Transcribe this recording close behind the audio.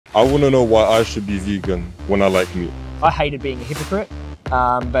I want to know why I should be vegan when I like meat. I hated being a hypocrite,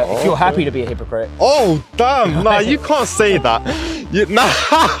 but if you're happy to be a hypocrite. Oh, damn. Nah, you can't say that.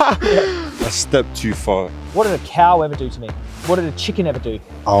 Nah. A step too far. What did a cow ever do to me? What did a chicken ever do?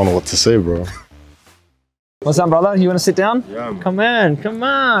 I don't know what to say, bro. What's up, brother? You want to sit down? Yeah. Come on, come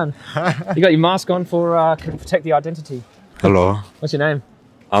on. You got your mask on for to protect the identity. Hello. What's your name?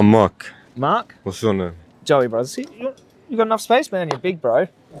 I'm Mark. Mark? What's your name? Joey, bro. See, you got enough space, man. You're big, bro.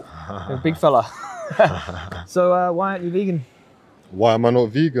 You're a big fella. So why aren't you vegan? Why am I not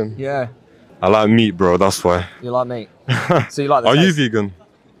vegan? Yeah. I like meat, bro. That's why. You like meat. So you like the Are you taste? vegan?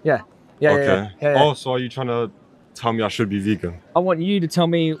 Yeah. Yeah, Okay. yeah. Oh, so are you trying to tell me I should be vegan? I want you to tell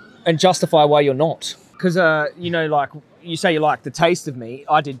me and justify why you're not. Because, you know, like, you say you like the taste of meat.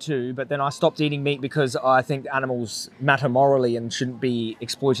 I did too, but then I stopped eating meat because I think animals matter morally and shouldn't be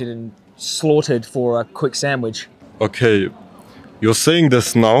exploited and slaughtered for a quick sandwich. Okay, you're saying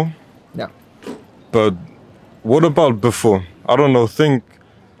this now, Yeah. but what about before? I don't know, think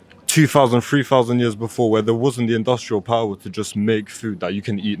 2,000, 3,000 years before where there wasn't the industrial power to just make food that you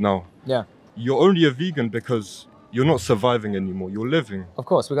can eat now. Yeah. You're only a vegan because you're not surviving anymore, you're living. Of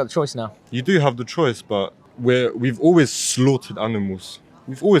course, we got the choice now. You do have the choice, but we've always slaughtered animals.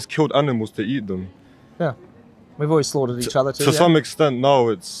 We've always killed animals to eat them. Yeah. We've always slaughtered each other too. To yeah? some extent now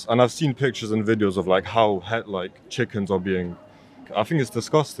it's, and I've seen pictures and videos of like how chickens are being, I think it's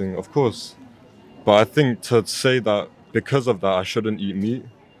disgusting, of course. But I think to say that because of that I shouldn't eat meat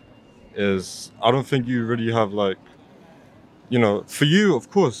is, I don't think you really have like, you know, for you, of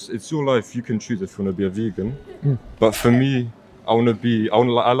course, it's your life. You can choose if you want to be a vegan. But for me, I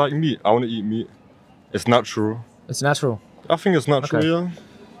like meat. I want to eat meat. It's natural. It's natural. I think it's natural, Okay. yeah.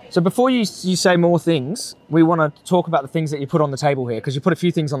 So before you say more things, we want to talk about the things that you put on the table here, because you put a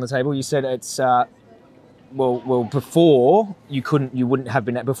few things on the table. You said it's well before you wouldn't have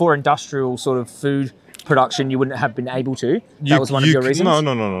been, before industrial sort of food production, you wouldn't have been able to. That was one of your reasons.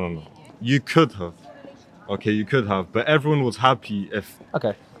 No. You could have. Okay, you could have, but everyone was happy if,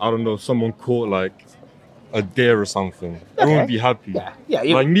 Okay. I don't know, someone caught like a deer or something. Everyone would be happy. Yeah.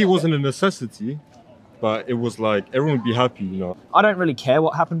 Like meat wasn't a necessity, but it was like everyone would be happy, you know. I don't really care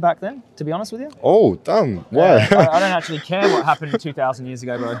what happened back then, to be honest with you. Oh, damn. Why? I don't actually care what happened 2,000 years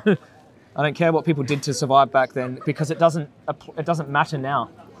ago, bro. I don't care what people did to survive back then because it doesn't matter now.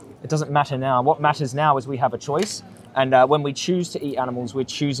 It doesn't matter now. What matters now is we have a choice, and when we choose to eat animals, we're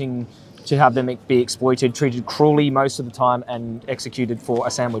choosing to have them be exploited, treated cruelly most of the time, and executed for a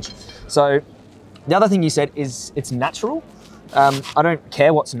sandwich. So the other thing you said is it's natural. I don't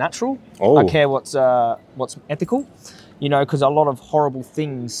care what's natural. Oh. I care what's ethical. You know, because a lot of horrible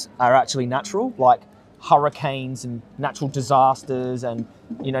things are actually natural, like hurricanes and natural disasters, and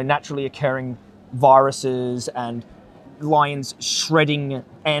you know, naturally occurring viruses, and lions shredding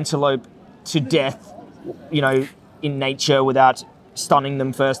antelope to death. You know, in nature without stunning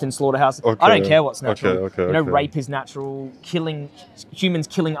them first in slaughterhouses. Okay. I don't care what's natural. Okay, you know, okay. rape is natural. Humans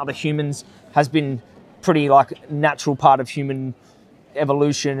killing other humans has been pretty like natural part of human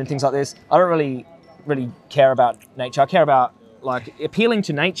evolution and things like this. I don't really care about nature. I care about, like, appealing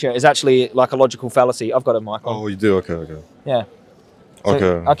to nature is actually like a logical fallacy. I've got a mic on. Oh, you do? Okay. Yeah. So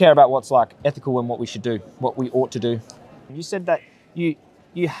Okay. I care about what's like ethical and what we should do, what we ought to do. You said that you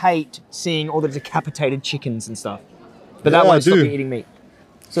hate seeing all the decapitated chickens and stuff, but that Yeah, won't I stop do. you eating meat.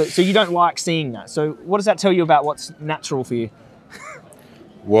 So you don't like seeing that. So what does that tell you about what's natural for you?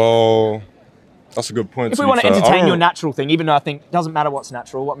 Well, that's a good point. If we be want to fair. entertain I your don't- natural thing, even though I think it doesn't matter what's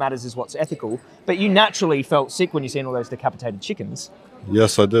natural, what matters is what's ethical. But you naturally felt sick when you seen all those decapitated chickens.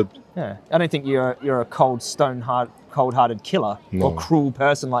 Yes, I did. Yeah, I don't think you're a cold-hearted killer No. or cruel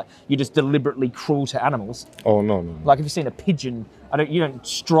person. Like, you're just deliberately cruel to animals. Oh, no. Like, if you've seen a pigeon, you don't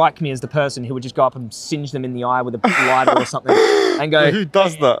strike me as the person who would just go up and singe them in the eye with a lighter or something and go. Who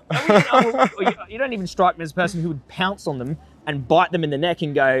does that? You don't even strike me as a person who would pounce on them and bite them in the neck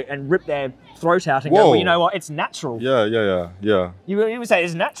and go and rip their throat out and go, Whoa. well, you know what? It's natural. Yeah. You would say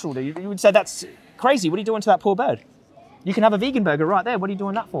it's natural. You would say that's crazy. What are you doing to that poor bird? You can have a vegan burger right there. What are you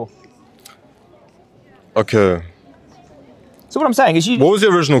doing that for? Okay. So what I'm saying is, What was the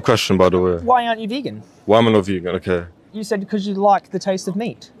original question, by the way? why aren't you vegan? Why am I not vegan? Okay. You said because you like the taste of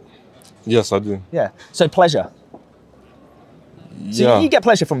meat. Yes, I do. Yeah. So pleasure. So Yeah. you get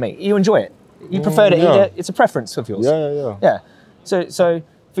pleasure from meat. You enjoy it. You prefer to eat yeah. it. It's a preference of yours. Yeah. Yeah. So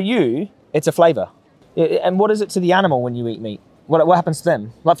for you, it's a flavour. And what is it to the animal when you eat meat? What happens to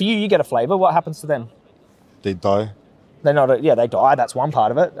them? Like, for you, you get a flavour. What happens to them? They die. They're not. They die. That's one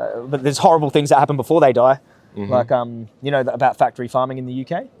part of it. But there's horrible things that happen before they die, like you know about factory farming in the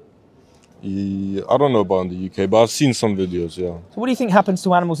UK. Yeah, I don't know about in the UK, but I've seen some videos. Yeah. So what do you think happens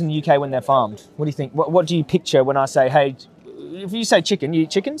to animals in the UK when they're farmed? What do you think? What do you picture when I say, hey, if you say chicken, you eat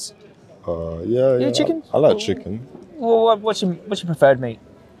chickens? Yeah. You eat chicken? I like chicken. Well, what's your preferred meat?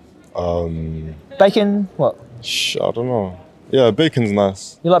 Bacon? What? I don't know. Yeah, bacon's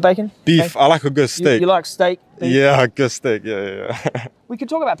nice. You like bacon? Beef. I like a good steak. You like steak? Beef? Yeah, a good steak. Yeah. We could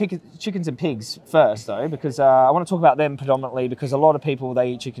talk about chickens and pigs first, though, because I want to talk about them predominantly because a lot of people,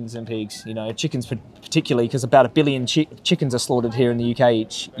 they eat chickens and pigs. You know, chickens particularly because about 1 billion chickens are slaughtered here in the UK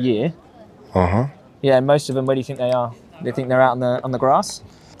each year. Yeah, and most of them, where do you think they are? Do you think they're out on the grass?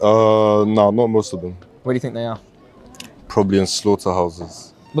 No, not most of them. Where do you think they are? Probably in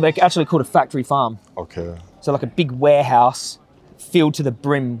slaughterhouses. Well, they're actually called a factory farm. Okay. So like a big warehouse filled to the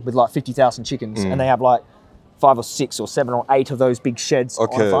brim with like 50,000 chickens, and they have like 5 or 6 or 7 or 8 of those big sheds on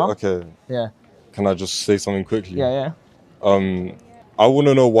a farm. Okay. Yeah. Can I just say something quickly? Yeah. I want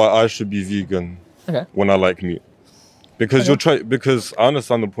to know why I should be vegan when I like meat. Because because I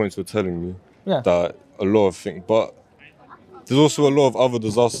understand the points you're telling me. Yeah. That a lot of things, but there's also a lot of other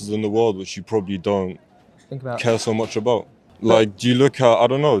disasters in the world which you probably don't care so much about. Like, do you look at, I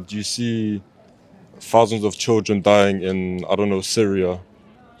don't know, do you see thousands of children dying in, I don't know, Syria?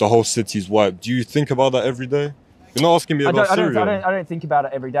 The whole city's wiped. Do you think about that every day? You're not asking me about Syria. I don't think about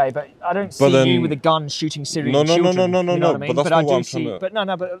it every day, but I don't see you with a gun shooting Syrian children. No. You know what I mean? But that's not what I'm trying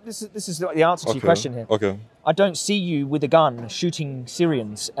to... But this is the answer to your question here. Okay. I don't see you with a gun shooting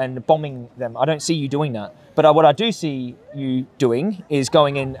Syrians and bombing them. I don't see you doing that. But what I do see you doing is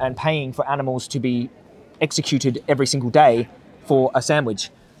going in and paying for animals to be executed every single day for a sandwich.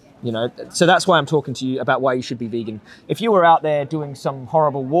 You know, so that's why I'm talking to you about why you should be vegan. If you were out there doing some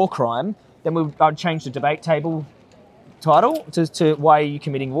horrible war crime, then I'd change the debate table title to why are you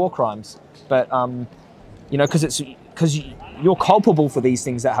committing war crimes? But you know, because you're culpable for these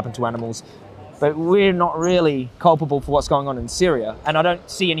things that happen to animals, but we're not really culpable for what's going on in Syria. And I don't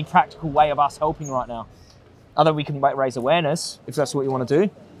see any practical way of us helping right now. Other we can raise awareness if that's what you want to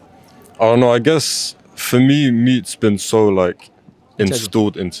do. I don't know. I guess for me, meat's been so like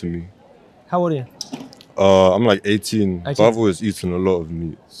installed into me. How old are you? I'm like 18, but I've always eaten a lot of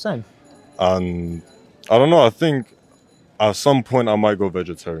meat. Same. And I don't know, I think at some point I might go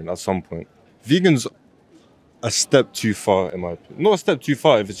vegetarian, at some point. Vegan's a step too far in my opinion. Not a step too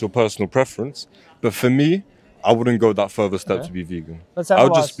far if it's your personal preference, but for me, I wouldn't go that further step to be vegan. I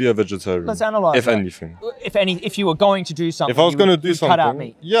would just be a vegetarian. Let's analyze if anything. If you were going to do something, if I was going to do something, cut out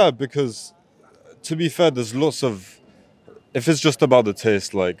meat. Yeah, because to be fair, there's lots of, if it's just about the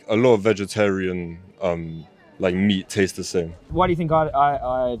taste, like a lot of vegetarian like meat tastes the same. Why do you think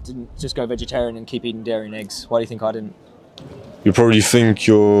I didn't just go vegetarian and keep eating dairy and eggs? Why do you think I didn't? You probably think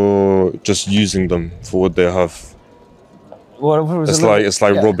you're just using them for what they have. It's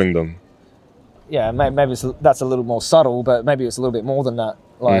like robbing them. Yeah, maybe that's a little more subtle, but maybe it's a little bit more than that.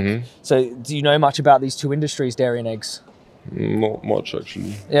 Like, so do you know much about these two industries, dairy and eggs? Not much,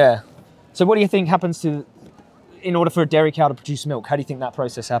 actually. Yeah. So what do you think happens in order for a dairy cow to produce milk? How do you think that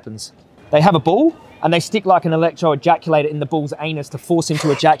process happens? They have a bull, and they stick like an electro-ejaculator in the bull's anus to force him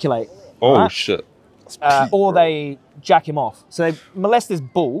to ejaculate. Oh, right? Shit. Or they jack him off. So they molest this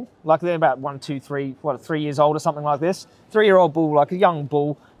bull, like they're about 3 years old or something like this. 3-year-old bull, like a young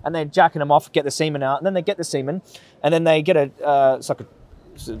bull, and they're jacking him off, get the semen out, and then they get the semen, and then they get it's like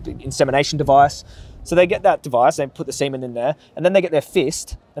an insemination device. So they get that device, they put the semen in there, and then they get their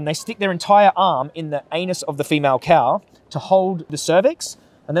fist, and they stick their entire arm in the anus of the female cow to hold the cervix,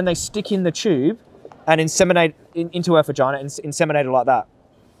 and then they stick in the tube and inseminate into her vagina and inseminate her like that.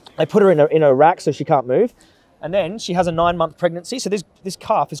 They put her in a rack so she can't move, and then she has a 9-month pregnancy. So this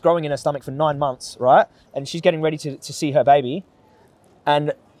calf is growing in her stomach for 9 months, right? And she's getting ready to see her baby,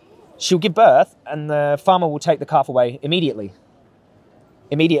 and she'll give birth, and the farmer will take the calf away immediately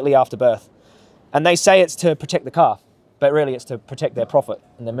after birth. And they say it's to protect the calf, but really it's to protect their profit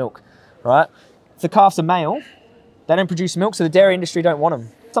and their milk, right? If the calf's a male, they don't produce milk, so the dairy industry don't want them.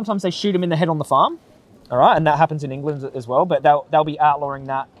 Sometimes they shoot them in the head on the farm, all right? And that happens in England as well, but they'll be outlawing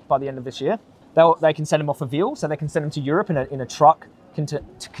that by the end of this year. They can send them off for veal, so they can send them to Europe in a truck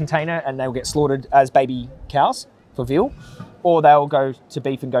container, and they'll get slaughtered as baby cows for veal, or they'll go to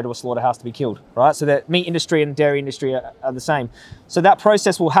beef and go to a slaughterhouse to be killed, right? So the meat industry and dairy industry are the same. So that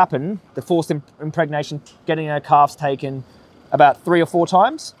process will happen, the forced impregnation, getting her calves taken about 3 or 4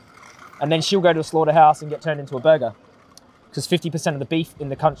 times, and then she'll go to a slaughterhouse and get turned into a burger. Because 50% of the beef in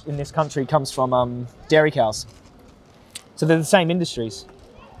this country comes from dairy cows. So they're the same industries.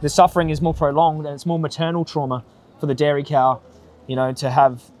 The suffering is more prolonged, and it's more maternal trauma for the dairy cow, you know, to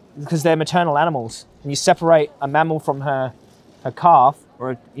have, because they're maternal animals. And you separate a mammal from her calf,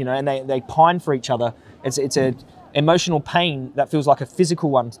 or you know, and they pine for each other. It's a emotional pain that feels like a physical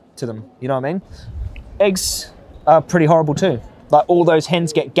one to them. You know what I mean? Eggs are pretty horrible too. Like all those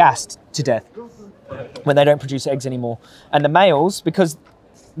hens get gassed to death when they don't produce eggs anymore. And the males, because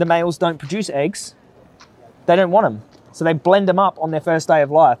the males don't produce eggs, they don't want them. So they blend them up on their first day of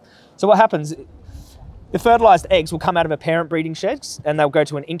life. So what happens, the fertilized eggs will come out of a parent breeding shed and they'll go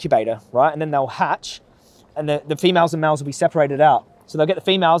to an incubator, right? And then they'll hatch and the females and males will be separated out. So they'll get the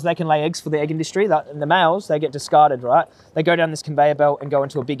females, they can lay eggs for the egg industry, and the males, they get discarded, right? They go down this conveyor belt and go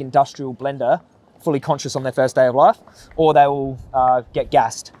into a big industrial blender, fully conscious on their first day of life, or they will get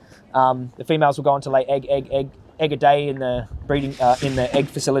gassed. The females will go on to lay egg a day in the breeding, in the egg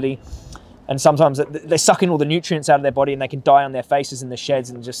facility. And sometimes they suck in all the nutrients out of their body and they can die on their faces in the sheds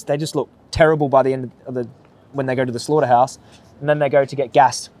and they just look terrible by the end of when they go to the slaughterhouse. And then they go to get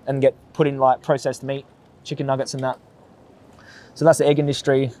gassed and get put in like processed meat, chicken nuggets and that. So that's the egg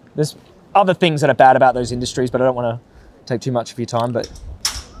industry. There's other things that are bad about those industries, but I don't want to take too much of your time. But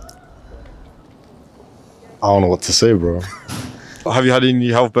I don't know what to say, bro. Have you had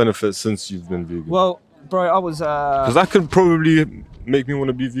any health benefits since you've been vegan? Well, bro, I was... Because that could probably make me want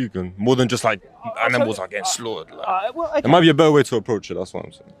to be vegan, more than just like animals are getting slaughtered. Like, well, okay. It might be a better way to approach it, that's what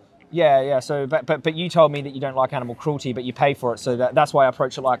I'm saying. Yeah. So, but you told me that you don't like animal cruelty, but you pay for it. So that's why I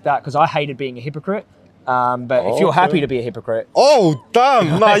approach it like that, because I hated being a hypocrite. But if you're happy to be a hypocrite... Oh,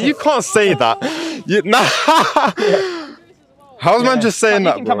 damn. Nah, you can't say that. How's man just saying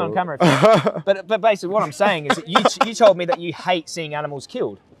that, You can bro? come on camera if you want. But basically what I'm saying is that you told me that you hate seeing animals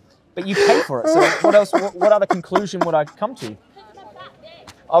killed, but you pay for it. So what else? What other conclusion would I come to?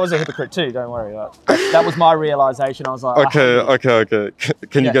 I was a hypocrite too, don't worry. That was my realization. I was like... Okay.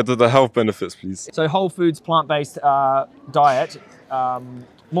 Can you get to the health benefits, please? So whole foods, plant-based diet,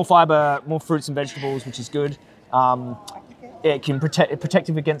 more fiber, more fruits and vegetables, which is good. It can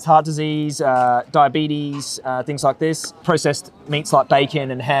protective against heart disease, diabetes, things like this. Processed meats like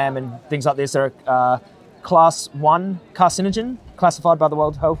bacon and ham and things like this are class 1 carcinogen, classified by the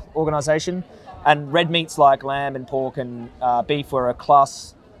World Health Organization. And red meats like lamb and pork and beef were a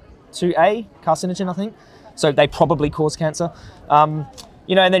class 2A carcinogen, I think. So they probably cause cancer.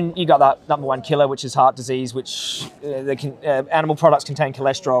 You know, and then you got that number 1 killer, which is heart disease, which animal products contain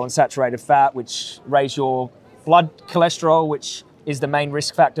cholesterol and saturated fat, which raise your blood cholesterol, which is the main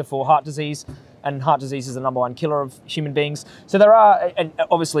risk factor for heart disease. And heart disease is the number 1 killer of human beings. So there are, and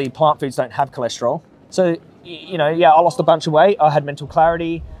obviously plant foods don't have cholesterol. So, you know, yeah, I lost a bunch of weight. I had mental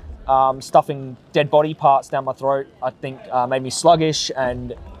clarity. Stuffing dead body parts down my throat, I think, made me sluggish,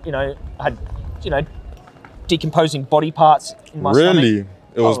 and you know, had decomposing body parts in my stomach. Really?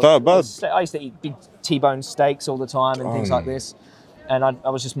 It was that bad? I used to eat big T-bone steaks all the time and things like this, and I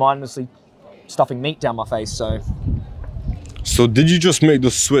was just mindlessly stuffing meat down my face. So did you just make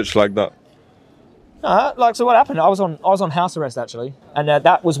the switch like that? So what happened? I was on house arrest actually, and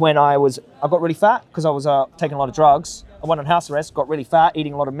that was when I got really fat because I was taking a lot of drugs. I went on house arrest, got really fat,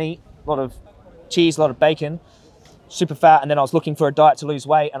 eating a lot of meat, a lot of cheese, a lot of bacon, super fat, and then I was looking for a diet to lose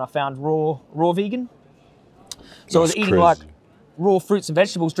weight, and I found raw vegan. So I was eating like raw fruits and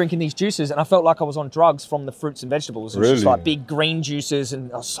vegetables, drinking these juices, and I felt like I was on drugs from the fruits and vegetables. It was just like big green juices,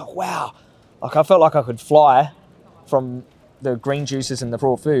 and I was so wow. Like I felt like I could fly from the green juices and the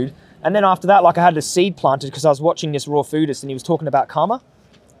raw food. And then after that, like I had a seed planted because I was watching this raw foodist and he was talking about karma.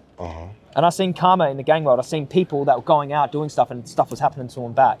 And I seen karma in the gang world. I seen people that were going out doing stuff and stuff was happening to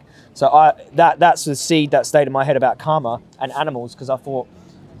them back. So that's the seed that stayed in my head about karma and animals, because I thought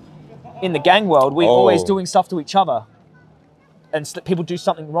in the gang world, we're always doing stuff to each other. And people do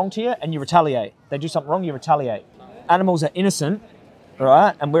something wrong to you and you retaliate. They do something wrong, you retaliate. Animals are innocent,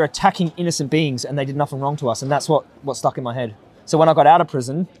 right? And we're attacking innocent beings and they did nothing wrong to us. And that's what stuck in my head. So when I got out of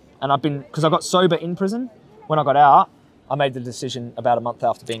prison, and because I got sober in prison, when I got out, I made the decision about a month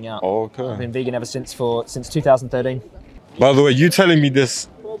after being out. Okay. I've been vegan ever since 2013. By the way, you telling me this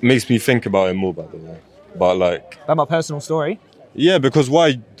makes me think about it more, by the way. But like... About my personal story? Yeah, because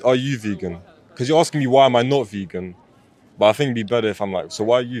why are you vegan? Because you're asking me why am I not vegan? But I think it'd be better if I'm like, so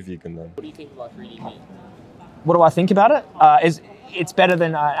why are you vegan then? What do you think about 3D meat? What do I think about it? It's better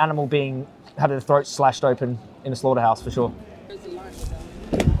than an animal having the throat slashed open in a slaughterhouse, for sure.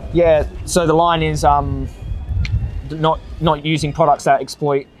 Yeah, so the line is not using products that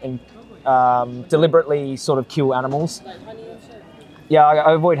exploit and deliberately sort of kill animals. Yeah,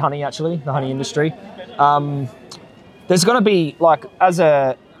 I avoid honey actually, the honey industry. There's gonna be, like, as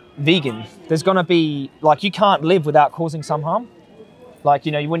a vegan, there's gonna be, like, you can't live without causing some harm. Like,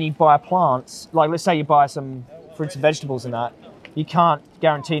 you know, when you buy plants, like let's say you buy some fruits and vegetables and that, you can't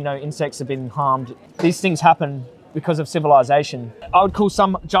guarantee no insects have been harmed. These things happen because of civilization. I would call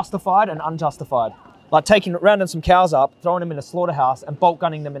some justified and unjustified. Like rounding some cows up, throwing them in a slaughterhouse and bolt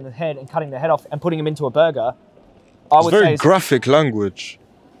gunning them in the head and cutting their head off and putting them into a burger. It's very graphic language.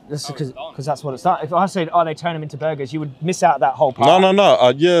 Because that's what it's done. If I said, oh, they turn them into burgers, you would miss out that whole part.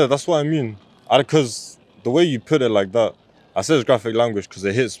 No. Yeah, that's what I mean. Because the way you put it like that, I said it's graphic language because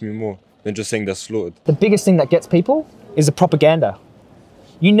it hits me more than just saying they're slaughtered. The biggest thing that gets people is the propaganda.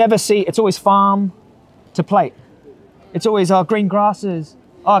 You never see, it's always farm to plate. It's always, green grasses,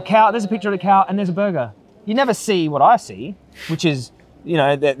 cow, there's a picture of the cow and there's a burger. You never see what I see, which is, you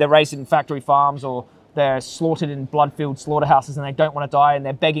know, they're raised in factory farms or they're slaughtered in blood-filled slaughterhouses and they don't want to die and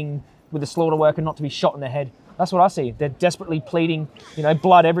they're begging with the slaughter worker not to be shot in the head. That's what I see. They're desperately pleading, you know,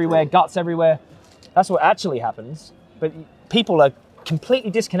 blood everywhere, guts everywhere. That's what actually happens. But people are completely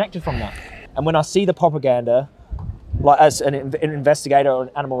disconnected from that. And when I see the propaganda, like as an investigator or an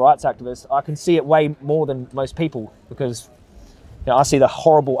animal rights activist, I can see it way more than most people because, you know, I see the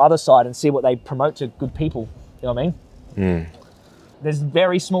horrible other side and see what they promote to good people. You know what I mean? There's a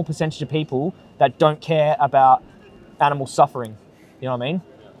very small percentage of people that don't care about animal suffering. You know what I mean?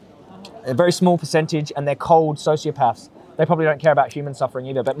 A very small percentage, and they're cold sociopaths. They probably don't care about human suffering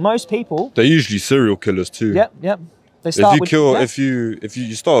either. But most people, they're usually serial killers too. Yep. They start if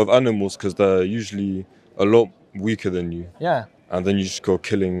you start with animals because they're usually a lot weaker than you. Yeah. And then you just go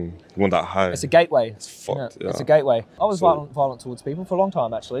killing, you want that high. It's a gateway. It's fucked. Yeah. It's a gateway. I was violent towards people for a long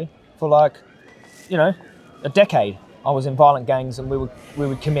time, actually. For like, you know, a decade. I was in violent gangs and we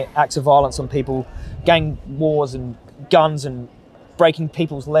would commit acts of violence on people, gang wars and guns and breaking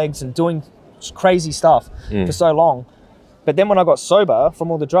people's legs and doing crazy stuff for so long. But then when I got sober from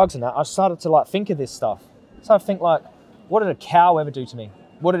all the drugs and that, I started to like think of this stuff. So I think like, what did a cow ever do to me?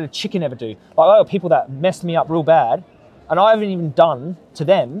 What did a chicken ever do? Like, I got people that messed me up real bad and I haven't even done to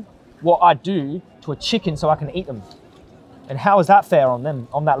them what I do to a chicken so I can eat them. And how is that fair on them,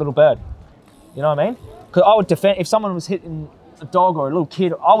 on that little bird? You know what I mean? Because I would defend, if someone was hitting a dog or a little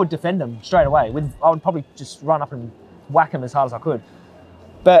kid, I would defend them straight away. I would probably just run up and whack them as hard as I could.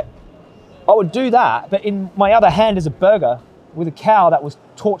 But I would do that, but in my other hand is a burger with a cow that was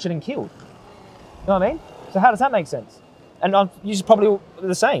tortured and killed. You know what I mean? So how does that make sense? And you're probably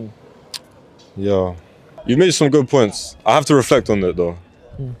the same. Yeah. You made some good points. I have to reflect on it though.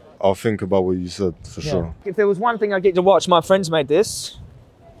 I'll think about what you said for sure. If there was one thing I get to watch, my friends made this.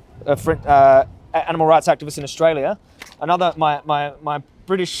 Animal rights activists in Australia. Another, my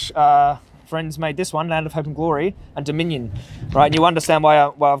British friends made this one, Land of Hope and Glory, and Dominion, right? And you understand why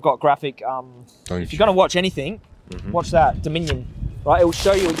I've got graphic. If you're going to watch anything, watch that, Dominion, right? It will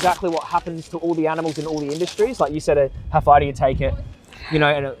show you exactly what happens to all the animals in all the industries. Like you said, how far do you take it? You know,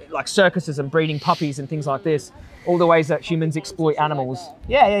 and like circuses and breeding puppies and things like this. All the ways that humans exploit animals.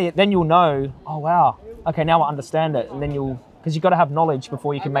 Yeah. Then you'll know, oh wow, okay, now I understand it. And then because you've got to have knowledge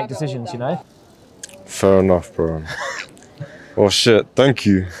before you can make decisions, you know? Fair enough, bro. Well, shit, thank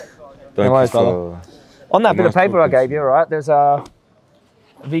you. No worries, brother. On that bit of paper I gave you, right, there's a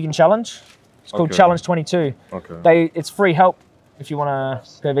vegan challenge. It's called Challenge 22. Okay. It's free help if you want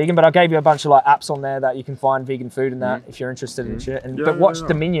to go vegan, but I gave you a bunch of like apps on there that you can find vegan food and that if you're interested in shit. But watch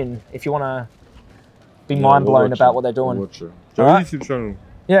Dominion if you want to be mind blown about what they're doing. Watch it. Do you have a YouTube channel?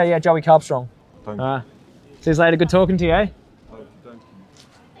 Yeah, Joey Carbstrong. Thank you. All right. See you later. Good talking to you, eh?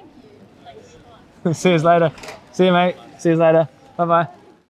 See you later. See you, mate. See you later. Bye-bye.